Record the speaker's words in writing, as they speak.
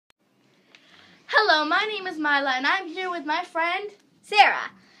Hello, my name is Mila, and I'm here with my friend, Sarah.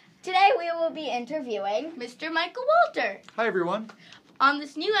 Today we will be interviewing Mr. Michael Walter, Hi, everyone. on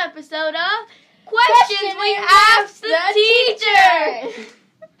this new episode of Questions We Asked the Teacher.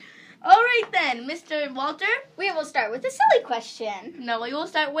 All right then, Mr. Walter. We will start with a silly question. No, we will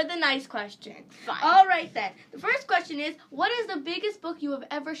start with a nice question. Fine. All right then. The first question is, what is the biggest book you have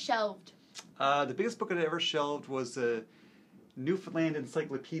ever shelved? The biggest book I ever shelved was a Newfoundland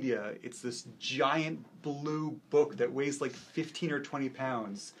Encyclopedia. It's this giant blue book that weighs like 15 or 20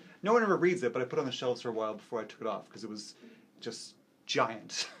 pounds. No one ever reads it, but I put it on the shelves for a while before I took it off because it was just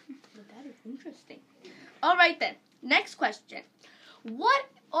giant. Well, that is interesting. All right then. Next question. What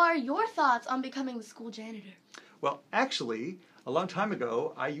are your thoughts on becoming the school janitor? Well, actually, a long time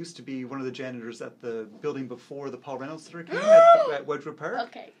ago, I used to be one of the janitors at the building before the Paul Reynolds Center came at Wedgwood Park.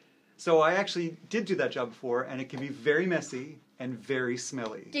 Okay. So I actually did do that job before, and it can be very messy and very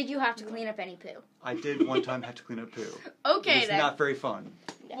smelly. Did you have to clean up any poo? I did one time have to clean up poo. Okay It's then. not very fun.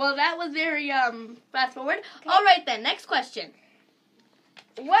 Well, that was very fast forward. Okay. All right then. Next question.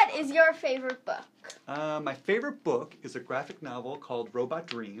 What is your favorite book? My favorite book is a graphic novel called Robot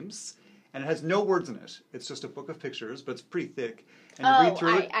Dreams, and it has no words in it. It's just a book of pictures, but it's pretty thick. And you read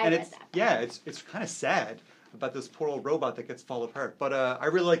through it, I and read it's that. yeah, it's kind of sad about this poor old robot that gets fallen apart. But I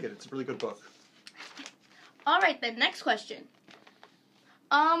really like it. It's a really good book. All right then. Next question.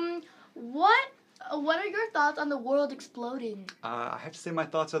 What are your thoughts on the world exploding? I have to say my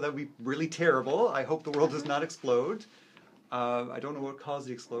thoughts are that would be really terrible. I hope the world does not explode. I don't know what caused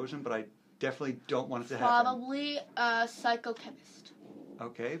the explosion, but I definitely don't want it to happen. Probably a psychochemist.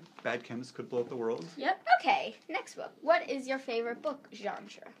 Okay, bad chemists could blow up the world. Yep. Okay, next book. What is your favorite book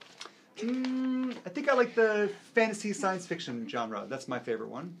genre? I think I like the fantasy science fiction genre. That's my favorite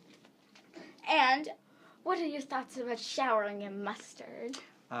one. And what are your thoughts about showering in mustard?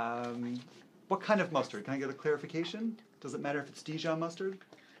 What kind of mustard? Can I get a clarification? Does it matter if it's Dijon mustard?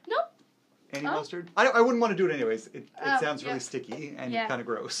 Nope. Any mustard? I wouldn't want to do it anyways. It sounds really yeah. sticky and Yeah. kind of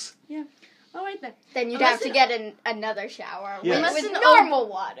gross. Yeah. All right then. Then you'd Unless have to get another shower Yes. with Unless normal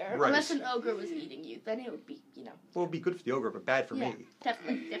water. Right. Unless an ogre was eating you, then it would be, Well, it'd be good for the ogre, but bad for Yeah, me.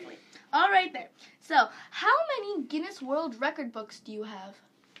 definitely. All right then. So, how many Guinness World Record books do you have?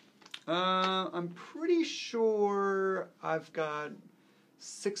 I'm pretty sure I've got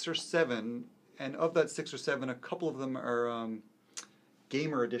 6 or 7, and of that 6 or 7, a couple of them are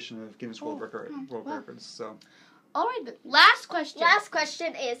gamer edition of Guinness World Records. So. All right then. Last question. Last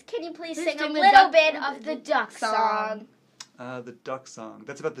question is, can you please sing a sing the little duck- bit of the duck song? The duck song.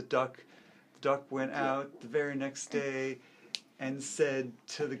 That's about the duck. The duck went out the very next day and said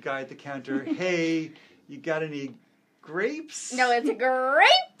to the guy at the counter, "Hey, you got any grapes?" No, it's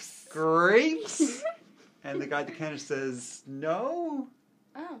grapes. Grapes? And the guy at the counter says, "No."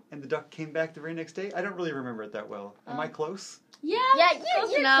 Oh. And the duck came back the very next day. I don't really remember it that well. Am I close? Yeah. Yeah, close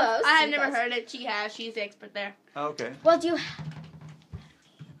you're enough. close, I have you're never close. heard it. She has. She's the expert there. Oh, okay. Well, do you...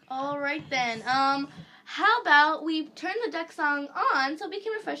 All right then. How about we turn the duck song on so we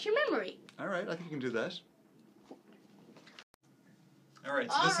can refresh your memory? All right, I think you can do that. All right,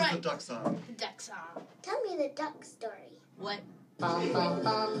 so All this is right. the duck song. The duck song. Tell me the duck story. What? Bum, bum,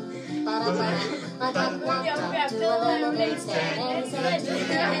 bum. A duck walked up to a lemonade stand and said to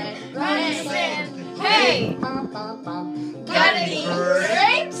the man running stand, Hey, bum, bum, bum. got any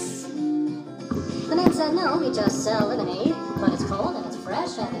grapes? The man said no, we just sell lemonade, but it's cold and it's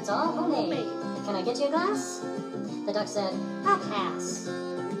fresh and it's all homemade. Can I get you a glass? The duck said, I'll pass.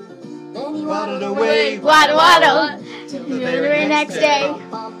 Then he waddled away Waddle, waddle. to the very next day.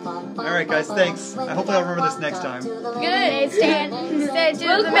 All right, guys, thanks. I hope I'll remember this next time. Good. Said to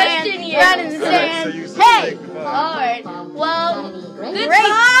We'll the man question you. running the All right, stand, so you say hey! goodbye. All right. Well, Got any grapes?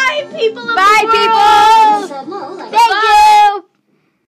 goodbye, people of Bye, the world. people.